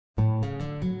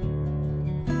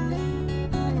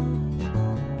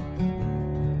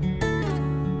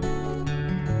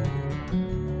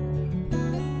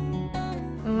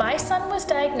My son was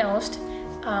diagnosed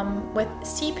with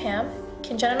CPAM,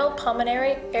 congenital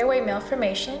pulmonary airway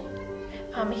malformation.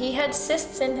 He had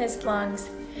cysts in his lungs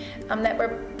that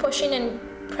were pushing and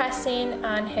pressing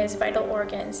on his vital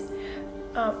organs.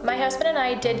 My husband and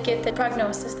I did get the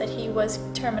prognosis that he was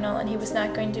terminal and he was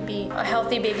not going to be a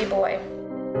healthy baby boy.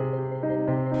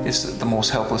 It's the most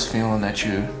helpless feeling that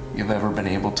you've ever been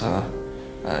able to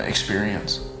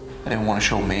experience. I didn't want to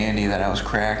show Mandee that I was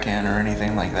cracking or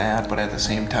anything like that, but at the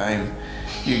same time,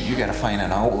 you got to find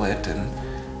an outlet. And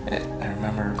I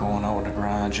remember going out in the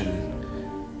garage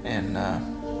and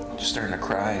just starting to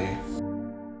cry.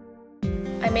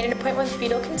 I made an appointment with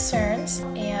Fetal Concerns,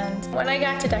 and when I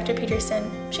got to Dr.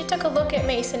 Peterson, she took a look at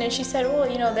Mason and she said, well,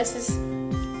 you know, this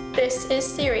is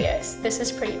serious. This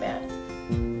is pretty bad.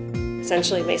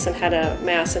 Essentially, Mason had a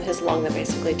mass in his lung that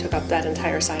basically took up that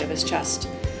entire side of his chest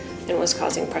and was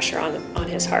causing pressure on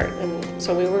his heart. And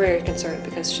so we were very concerned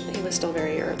because he was still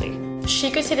very early.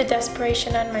 She could see the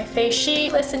desperation on my face.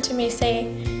 She listened to me say,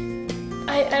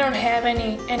 I don't have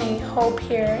any hope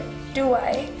here, do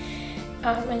I?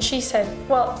 And she said,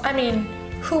 well, I mean,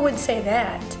 who would say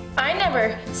that? I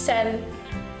never said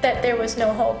that there was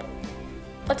no hope.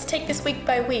 Let's take this week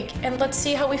by week and let's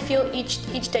see how we feel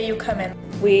each day you come in.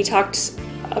 We talked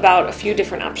about a few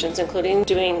different options, including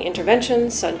doing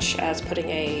interventions such as putting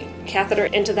a catheter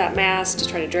into that mass to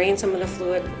try to drain some of the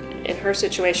fluid. In her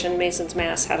situation, Mason's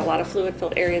mass had a lot of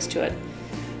fluid-filled areas to it.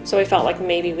 So we felt like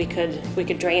maybe we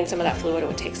could drain some of that fluid. It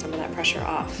would take some of that pressure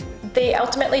off. They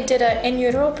ultimately did an in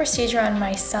utero procedure on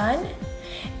my son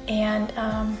and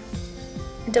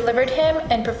delivered him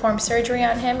and performed surgery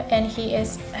on him, and he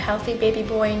is a healthy baby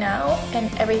boy now, and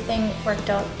everything worked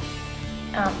out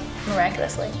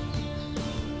miraculously.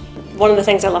 One of the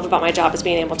things I love about my job is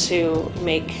being able to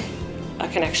make a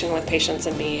connection with patients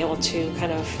and being able to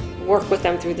kind of work with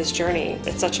them through this journey.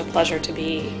 It's such a pleasure to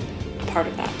be a part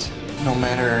of that. No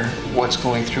matter what's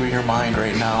going through your mind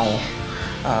right now,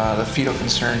 the Fetal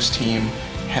Concerns team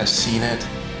has seen it.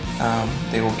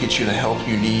 They will get you the help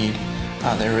you need.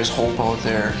 There is hope out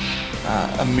there.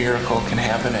 A miracle can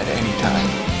happen at any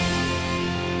time.